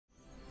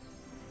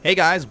Hey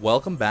guys,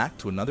 welcome back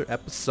to another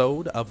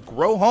episode of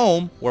Grow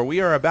Home, where we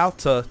are about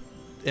to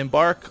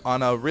embark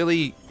on a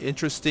really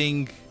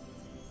interesting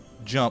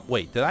jump.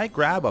 Wait, did I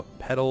grab a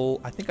pedal?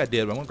 I think I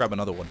did, but I'm going to grab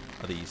another one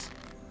of these,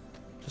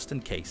 just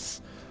in case.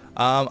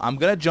 I'm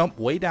going to jump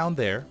way down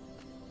there,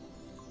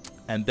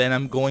 and then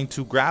I'm going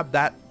to grab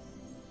that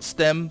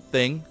stem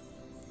thing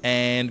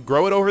and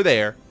grow it over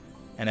there,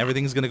 and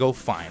everything's going to go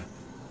fine.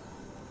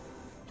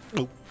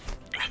 Oh,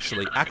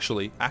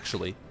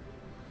 actually.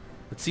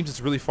 It seems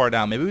it's really far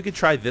down. Maybe we could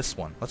try this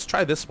one. Let's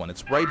try this one.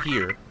 It's right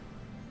here.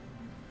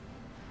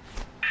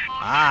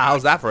 Ah,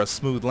 how's that for a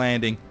smooth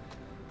landing?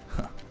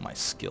 My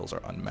skills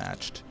are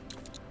unmatched.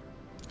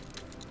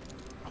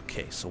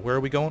 Okay, so where are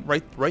we going?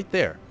 Right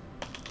there.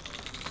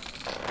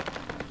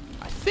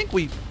 I think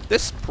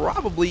this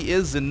probably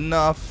is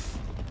enough.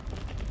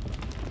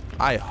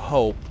 I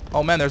hope.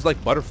 Oh man, there's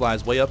like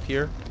butterflies way up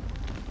here.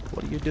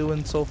 What are you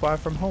doing so far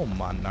from home,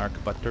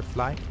 monarch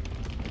butterfly?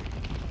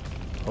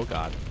 Oh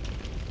god.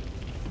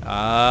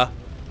 I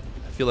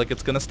feel like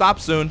it's gonna stop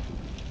soon.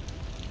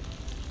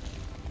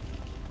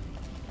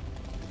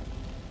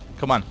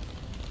 Come on.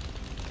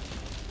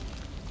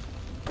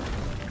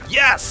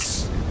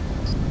 Yes!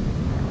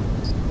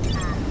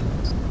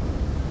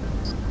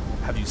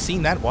 Have you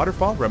seen that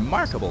waterfall?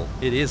 Remarkable.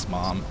 It is,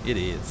 Mom. It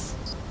is.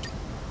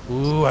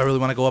 Ooh, I really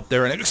want to go up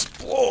there and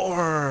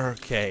explore.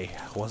 Okay,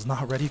 I was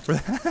not ready for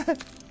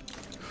that.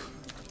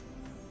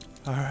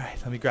 Alright,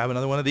 let me grab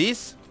another one of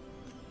these.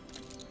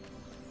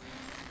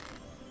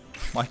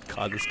 My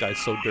god, this guy's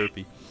so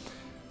derpy.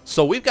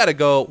 So we've got to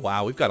go.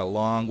 Wow, we've got a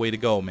long way to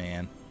go,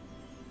 man.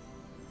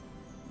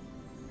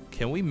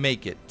 Can we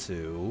make it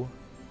to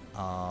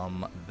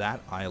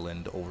that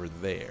island over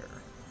there?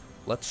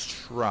 Let's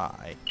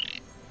try.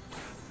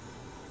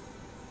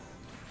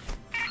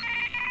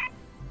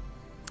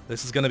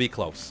 This is going to be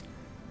close.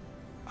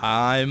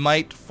 I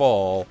might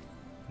fall.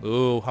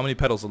 Ooh, how many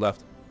petals are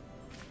left?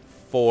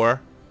 4.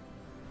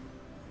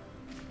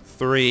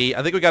 3.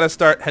 I think we got to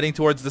start heading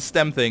towards the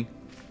stem thing.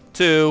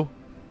 2.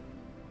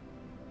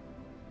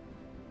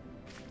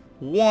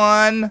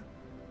 1.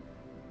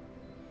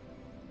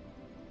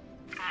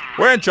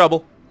 We're in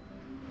trouble.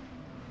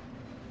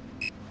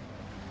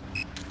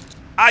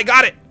 I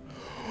got it.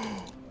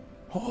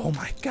 Oh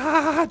my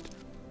god.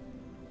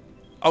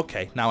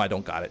 Okay, now I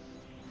don't got it.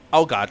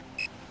 Oh god.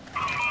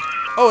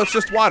 Oh, it's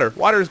just water.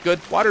 Water's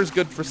good. Water's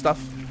good for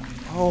stuff.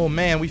 Oh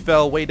man, we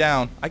fell way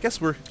down. I guess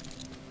we're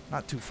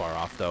not too far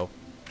off though.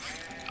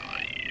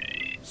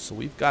 So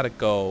we've got to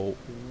go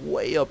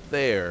way up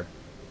there.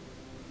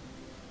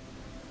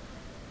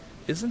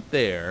 Isn't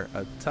there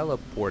a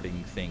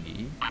teleporting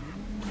thingy?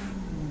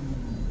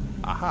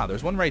 Aha,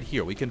 there's one right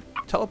here. We can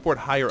teleport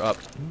higher up.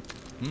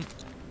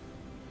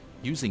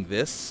 Using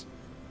this.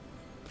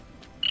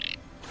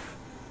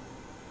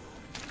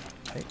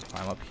 Okay,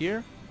 climb up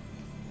here.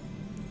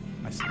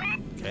 I see.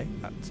 Okay,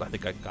 I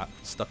think I got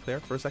stuck there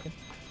for a second.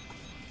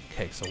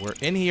 Okay, so we're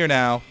in here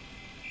now.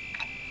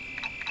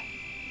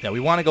 Yeah, we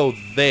want to go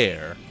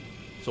there.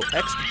 So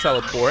X to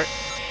teleport.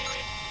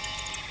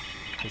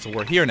 Okay, so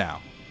we're here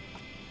now.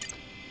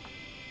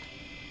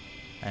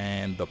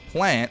 And the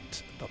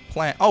plant.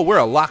 Oh, we're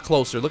a lot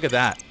closer. Look at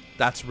that.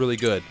 That's really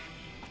good.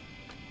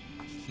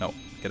 No,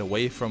 get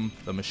away from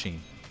the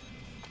machine.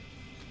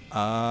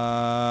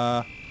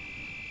 Sounds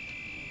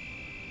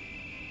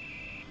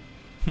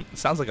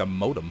like a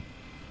modem.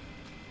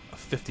 A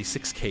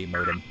 56K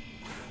modem.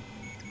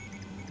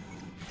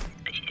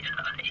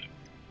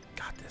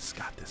 Got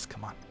this.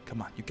 Come on.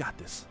 You got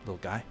this,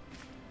 little guy.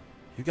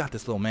 You got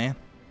this, little man.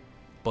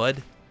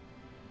 Bud.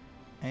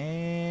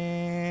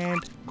 And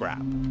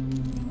grab.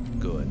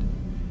 Good.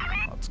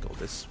 Let's go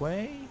this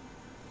way.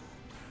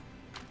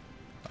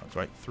 That's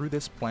right through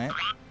this plant.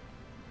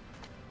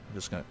 I'm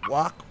just gonna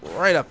walk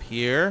right up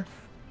here,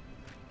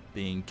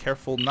 being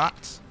careful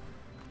not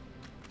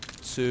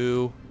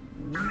to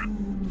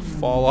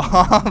fall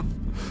off.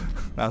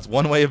 That's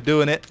one way of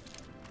doing it.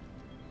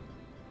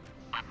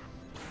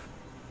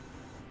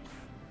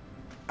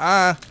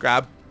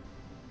 Grab.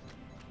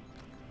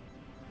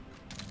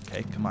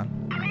 Okay, come on.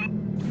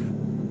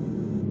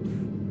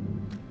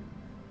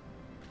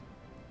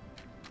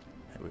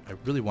 I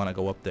really want to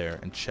go up there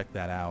and check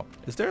that out.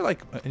 Is there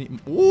like any...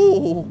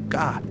 Ooh,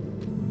 God.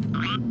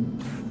 Man,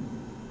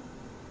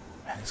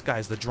 this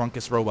guy's the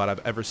drunkest robot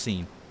I've ever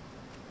seen.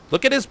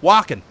 Look at his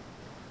walking.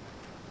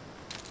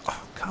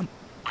 Oh, come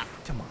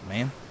on,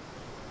 man.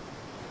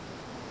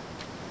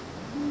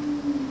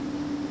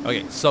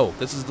 Okay, so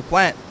this is the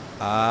plant.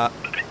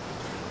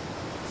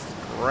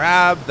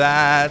 Grab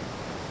that.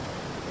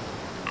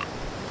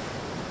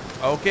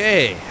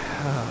 Okay.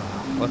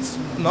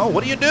 No,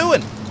 what are you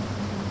doing?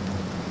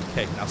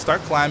 Okay, now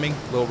start climbing,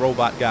 little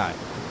robot guy.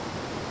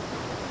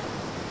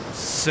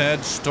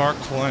 Said start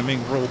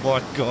climbing,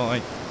 robot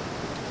guy.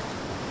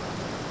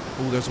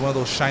 Ooh, there's one of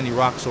those shiny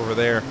rocks over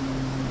there.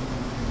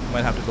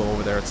 Might have to go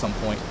over there at some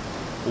point.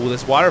 Ooh,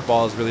 this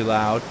waterfall is really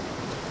loud.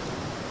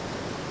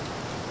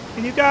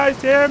 Can you guys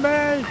hear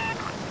me?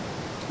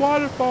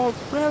 Waterfall's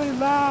really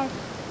loud.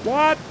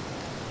 What?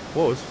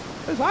 Whoa,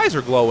 His eyes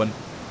are glowing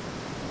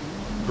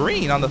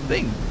green on the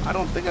thing. I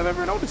don't think I've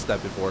ever noticed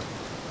that before.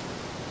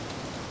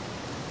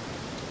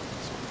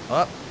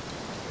 Up.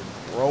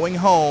 Growing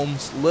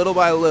homes. Little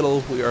by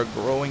little, we are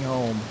growing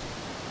home.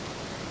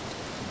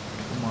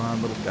 Come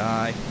on, little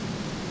guy.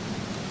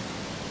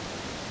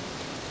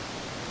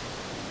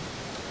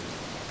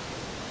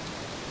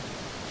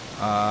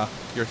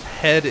 Your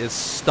head is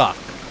stuck.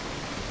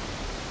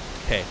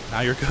 Okay,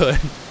 now you're good.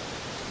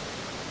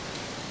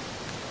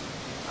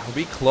 Are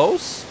we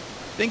close?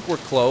 I think we're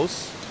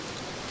close.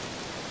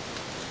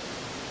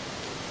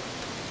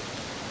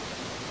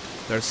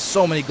 There's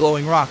so many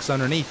glowing rocks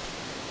underneath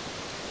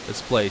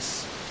this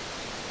place.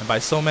 And by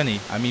so many,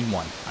 I mean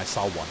one. I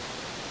saw one.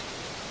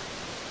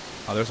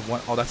 Oh, there's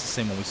one. Oh, that's the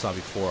same one we saw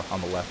before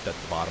on the left at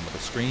the bottom of the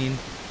screen.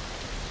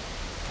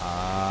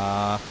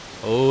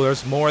 Oh,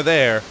 there's more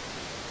there.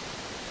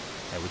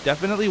 Okay, we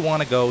definitely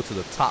want to go to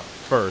the top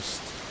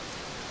first.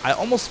 I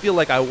almost feel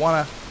like I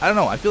want to, I don't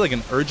know, I feel like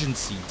an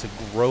urgency to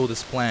grow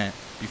this plant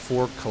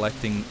before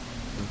collecting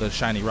the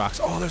shiny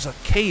rocks. Oh, there's a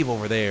cave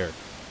over there.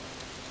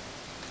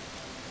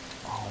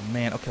 Oh,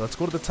 man. Okay, let's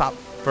go to the top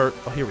first.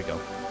 Oh, here we go.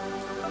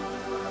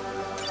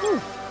 Whew,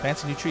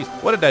 fancy new trees.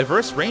 What a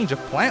diverse range of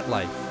plant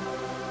life.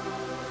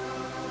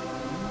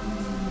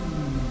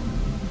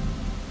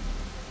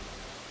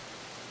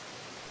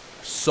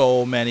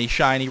 So many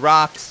shiny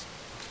rocks.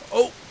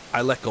 Oh,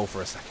 I let go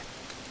for a second.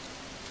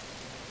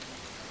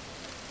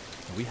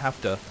 We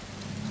have to,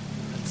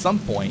 at some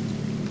point,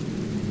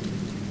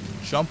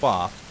 jump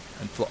off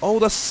and float. Oh,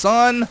 the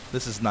sun!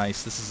 This is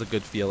nice. This is a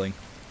good feeling.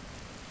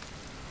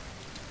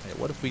 Okay,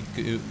 what if we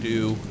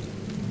do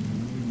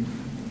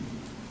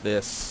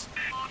this?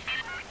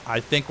 I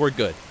think we're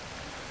good.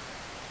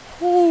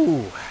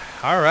 Whew.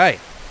 All right.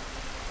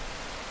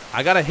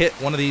 I gotta hit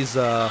one of these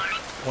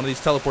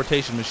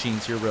teleportation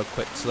machines here real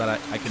quick so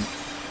that I can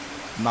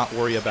not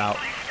worry about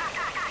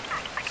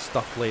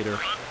stuff later.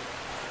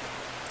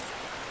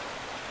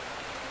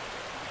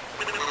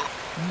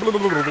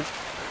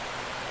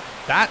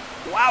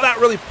 Wow, that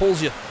really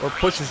pulls you or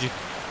pushes you.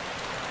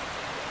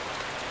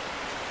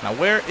 Now,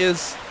 where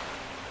is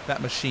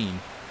that machine?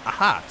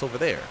 Aha, it's over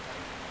there.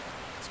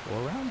 Let's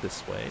go around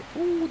this way.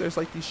 Ooh, there's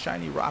like these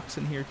shiny rocks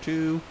in here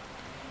too.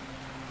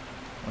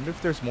 Wonder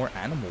if there's more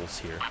animals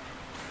here.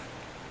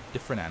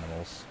 Different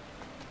animals.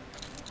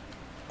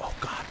 Oh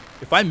God,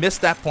 if I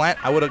missed that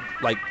plant, I would have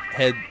like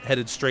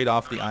headed straight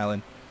off the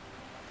island.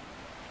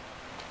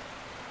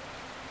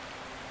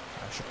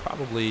 I should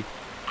probably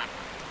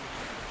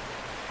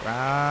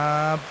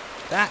grab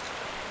that.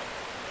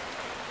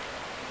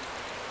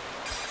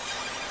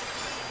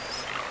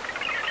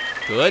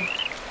 Good.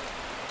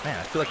 Man,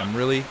 I feel like I'm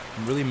really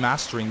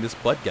mastering this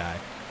bud guy.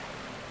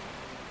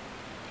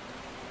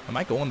 Am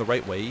I going the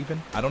right way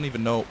even? I don't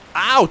even know.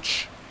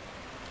 Ouch!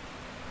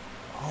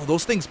 Oh,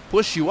 those things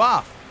push you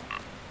off.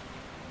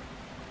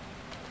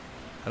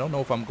 I don't know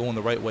if I'm going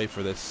the right way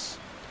for this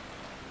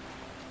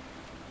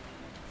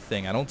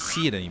thing. I don't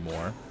see it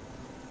anymore.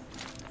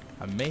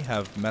 I may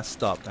have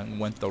messed up and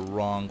went the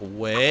wrong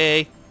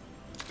way.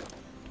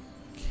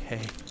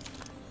 Okay.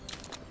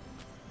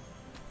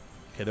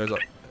 Okay, there's a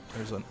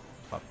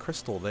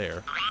crystal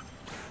there.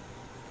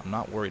 I'm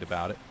not worried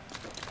about it.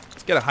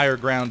 Let's get a higher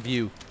ground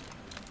view.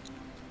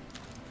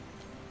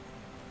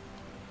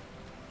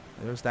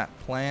 There's that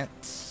plant.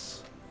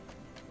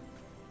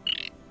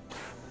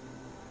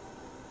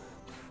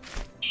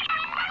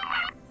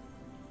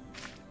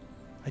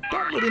 I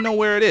don't really know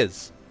where it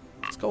is.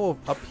 Let's go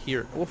up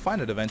here. We'll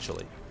find it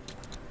eventually.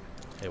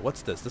 Hey,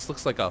 what's this? This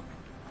looks like a...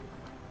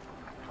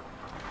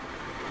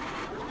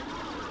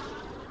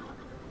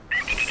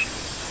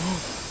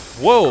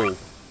 Whoa!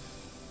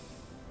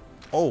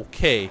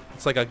 Okay.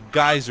 It's like a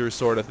geyser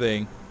sort of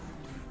thing.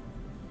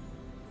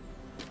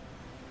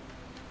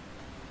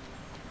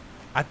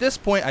 At this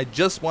point, I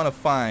just want to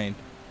find...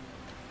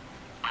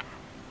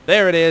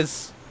 There it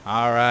is.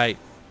 All right.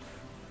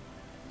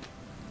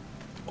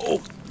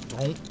 Oh,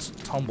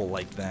 don't tumble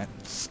like that.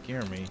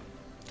 Scare me.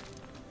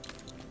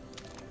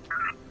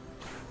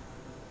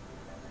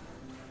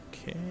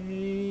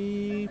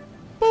 Okay.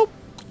 Boop.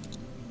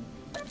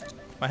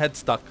 My head's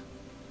stuck.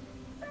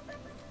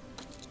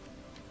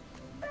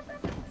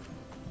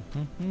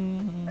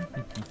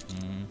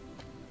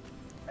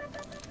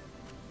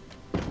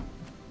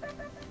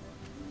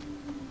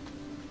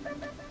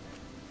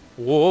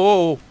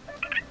 Whoa! Oh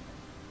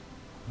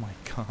my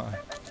God.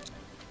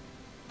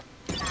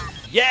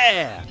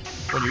 Yeah!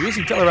 When you're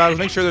using telerouters,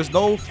 make sure there's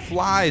no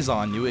flies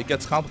on you. It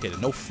gets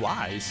complicated. No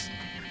flies?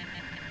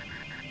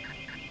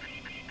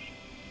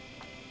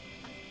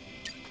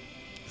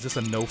 Is this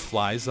a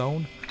no-fly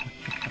zone?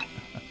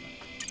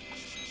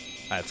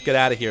 Alright, let's get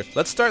out of here.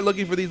 Let's start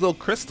looking for these little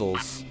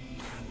crystals.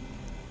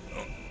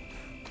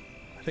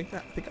 I think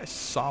I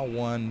saw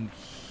one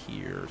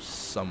here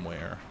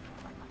somewhere.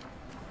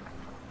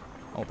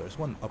 Oh, there's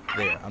one up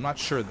there. I'm not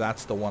sure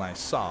that's the one I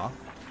saw,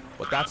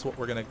 but that's what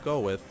we're gonna go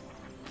with.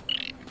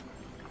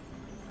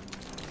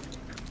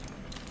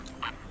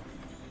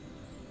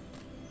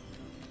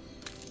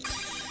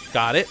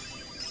 Got it.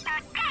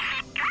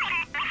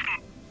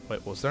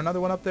 Wait, was there another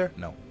one up there?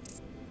 No.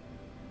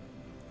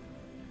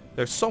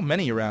 There's so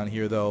many around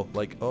here, though.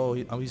 Like, oh,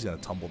 he's gonna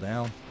tumble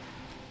down.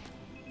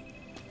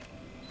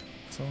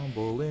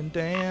 Tumbling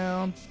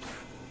down.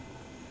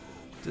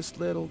 This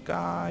little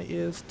guy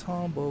is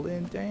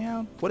tumbling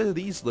down. What are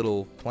these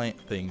little plant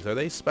things? Are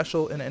they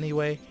special in any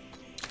way?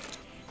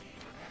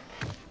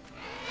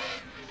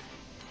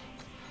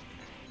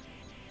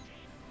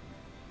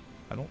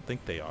 I don't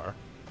think they are.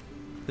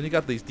 Then you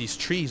got these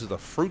trees with the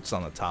fruits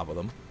on the top of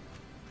them.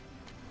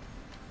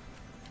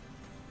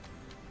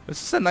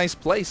 This is a nice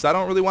place. I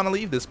don't really want to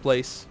leave this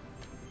place.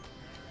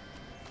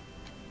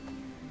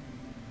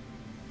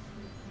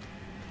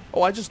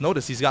 Oh, I just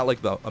noticed he's got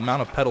like the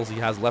amount of petals he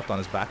has left on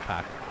his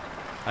backpack.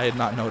 I had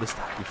not noticed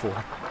that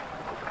before.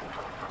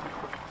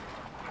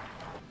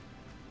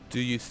 Do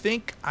you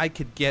think I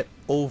could get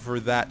over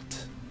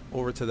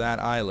to that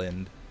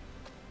island?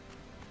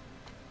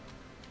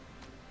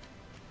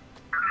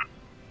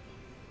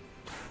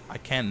 I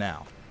can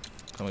now.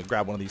 I'm gonna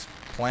grab one of these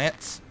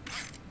plants.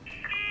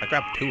 I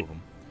grabbed 2 of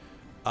them.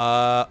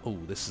 Oh,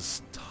 this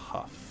is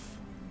tough.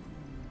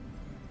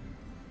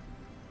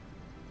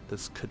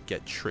 This could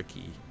get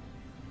tricky.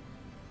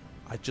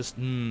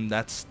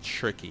 That's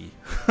tricky.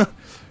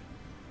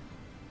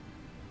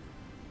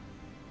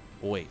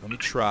 Wait, let me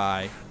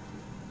try.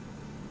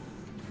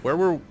 There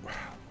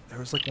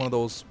was like one of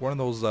those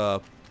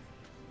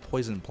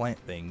poison plant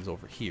things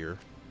over here.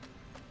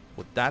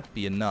 Would that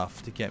be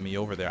enough to get me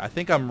over there? I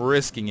think I'm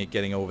risking it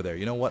getting over there.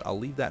 You know what? I'll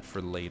leave that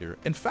for later.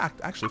 In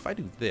fact, actually, if I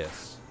do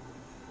this...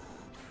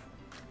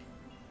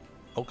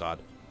 Oh, God.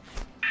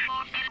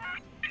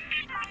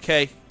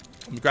 Okay.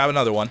 Let me grab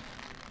another one.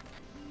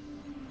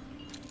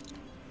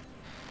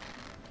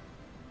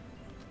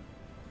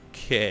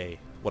 Okay.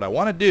 What I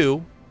want to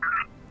do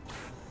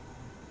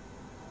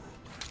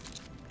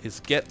is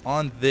get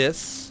on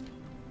this.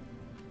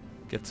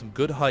 Get some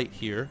good height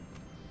here.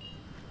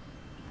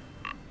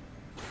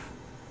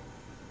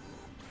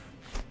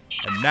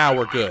 And now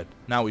we're good.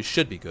 Now we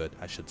should be good,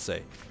 I should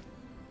say.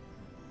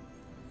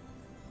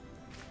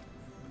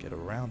 Get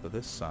around to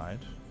this side.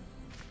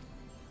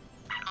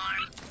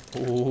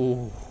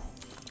 Ooh.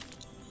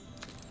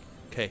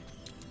 Okay.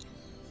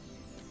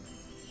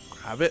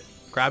 Grab it.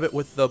 Grab it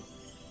with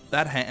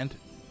that hand.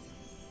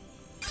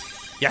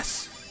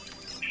 Yes.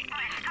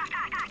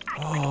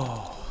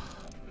 Oh,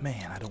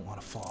 man, I don't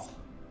want to fall.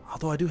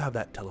 Although I do have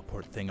that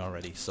teleport thing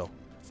already, so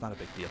it's not a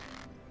big deal.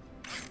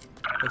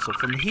 Okay, so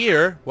from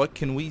here, what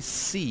can we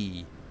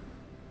see?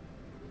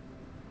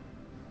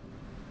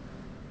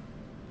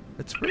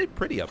 It's really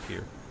pretty up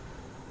here.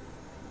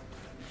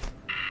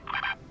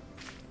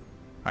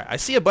 Alright, I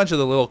see a bunch of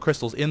the little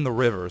crystals in the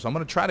river, so I'm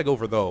going to try to go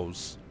for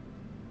those.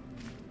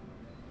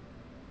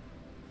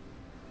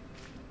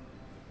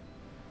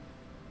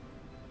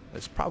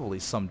 There's probably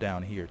some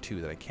down here,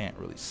 too, that I can't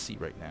really see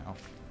right now.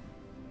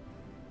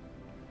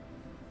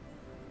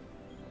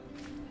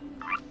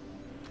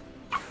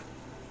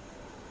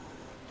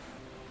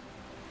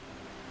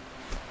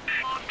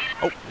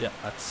 Oh, yeah,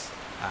 that's...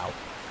 Ow.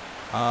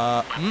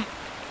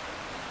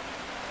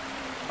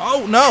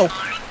 Oh, no!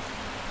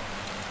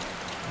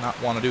 Not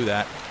want to do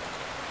that.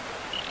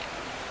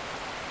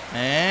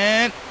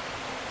 And...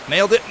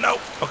 Nailed it! No!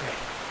 Okay.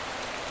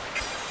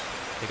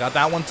 They got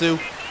that one, too.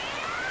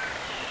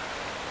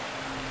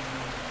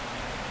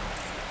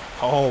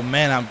 Oh,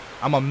 man,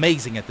 I'm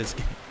amazing at this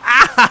game.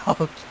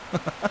 Ouch!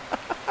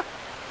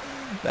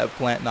 That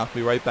plant knocked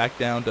me right back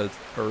down to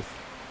earth.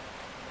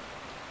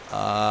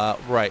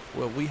 Right.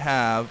 Well, we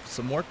have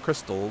some more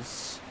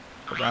crystals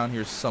around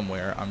here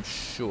somewhere, I'm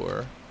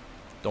sure.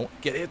 Don't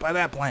get hit by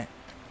that plant.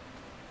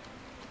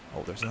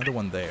 Oh, there's another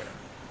one there.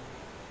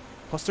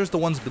 Plus, there's the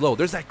ones below.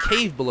 There's that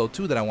cave below,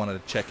 too, that I wanted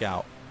to check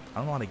out. I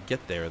don't know how to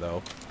get there,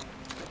 though.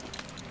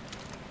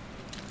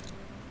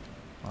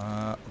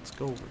 Let's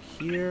go over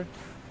here.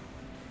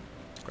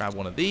 Grab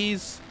one of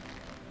these.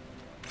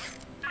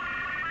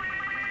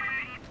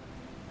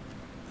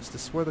 Is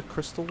this where the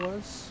crystal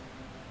was?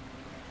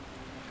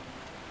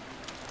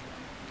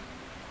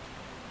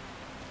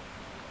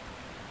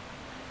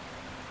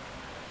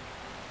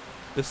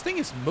 This thing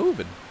is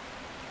moving.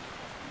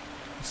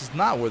 This is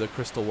not where the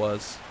crystal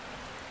was.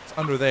 It's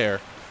under there.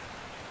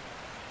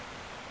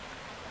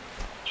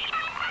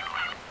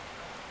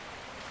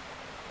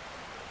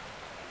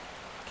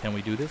 Can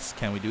we do this?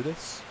 Can we do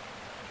this?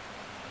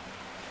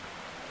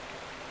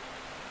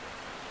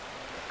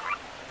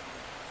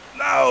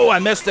 No, I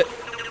missed it.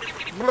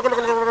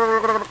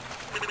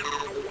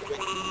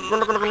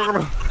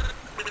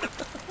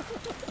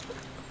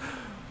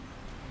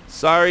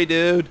 Sorry,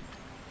 dude.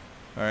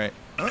 All right.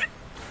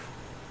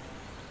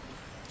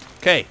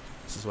 Okay,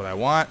 this is what I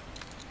want.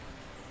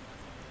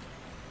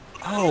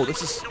 Oh,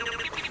 this is...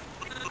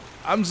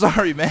 I'm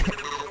sorry, man.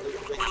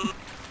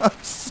 I'm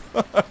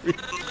sorry.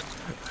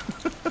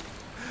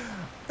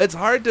 It's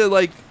hard to,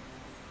 like...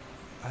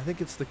 I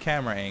think it's the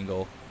camera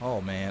angle.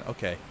 Oh, man.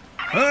 Okay.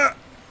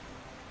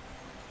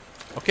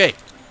 Okay.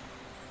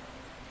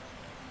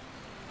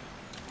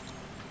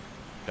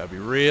 Gotta be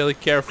really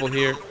careful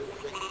here.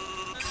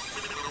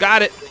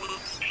 Got it.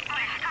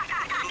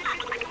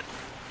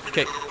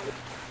 Okay.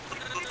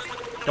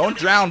 Don't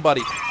drown,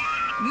 buddy.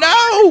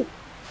 No!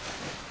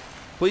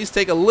 Please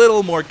take a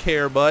little more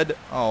care, bud.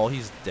 Oh,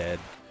 he's dead.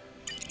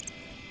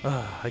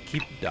 I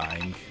keep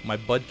dying. My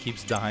bud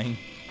keeps dying.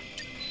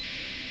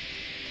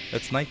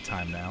 It's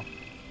nighttime now.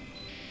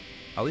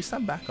 At least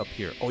I'm back up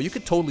here. Oh, you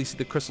could totally see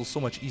the crystals so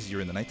much easier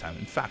in the nighttime.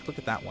 In fact, look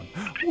at that one.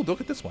 Oh,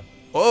 look at this one.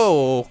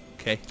 Oh,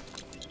 okay.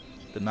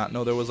 Did not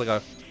know there was like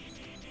a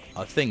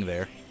thing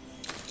there.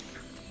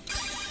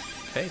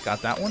 Okay,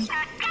 got that one.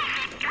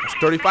 That's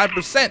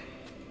 35%.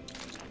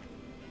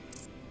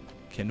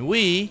 Can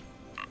we...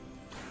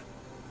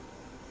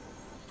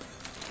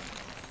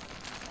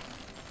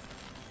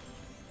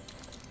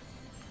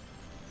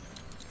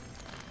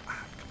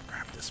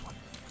 grab this one.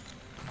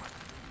 Come on.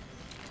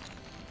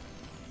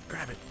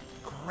 Grab it.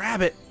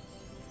 Grab it.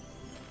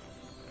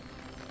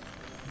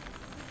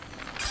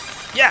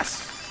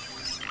 Yes!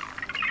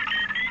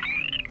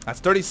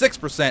 That's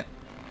 36%.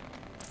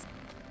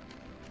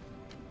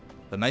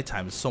 The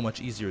nighttime is so much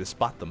easier to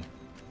spot them.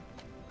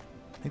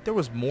 I think there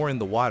was more in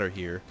the water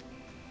here.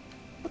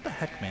 What the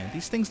heck, man?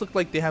 These things look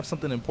like they have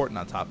something important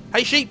on top.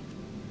 Hey, sheep!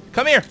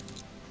 Come here!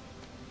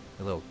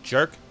 You little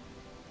jerk.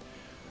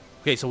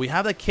 Okay, so we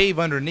have the cave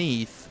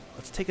underneath.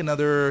 Let's take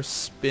another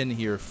spin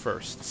here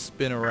first.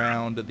 Spin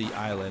around the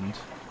island.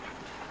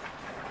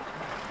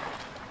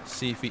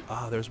 See if we...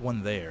 Ah, there's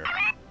one there.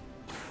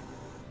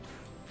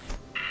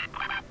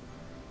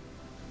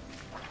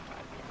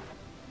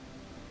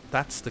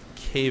 That's the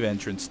cave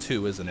entrance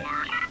too, isn't it?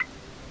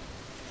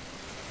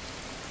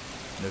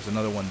 There's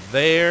another one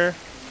there.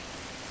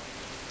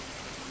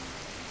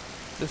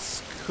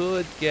 This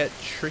could get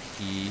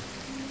tricky.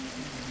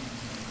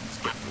 Let's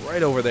get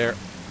right over there. I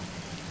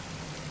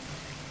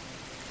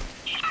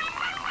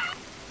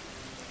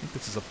think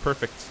this is a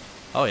perfect...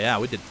 Oh yeah,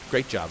 we did a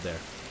great job there.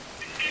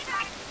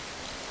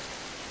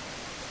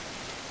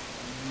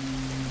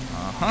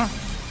 Uh-huh.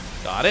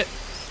 Got it.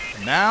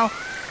 And now...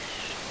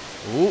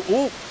 Ooh,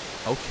 ooh.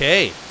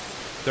 Okay.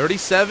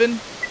 37.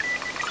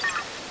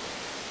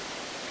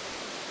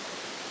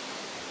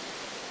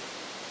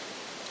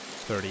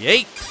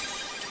 $38.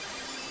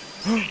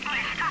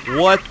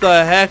 What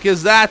the heck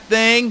is that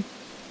thing?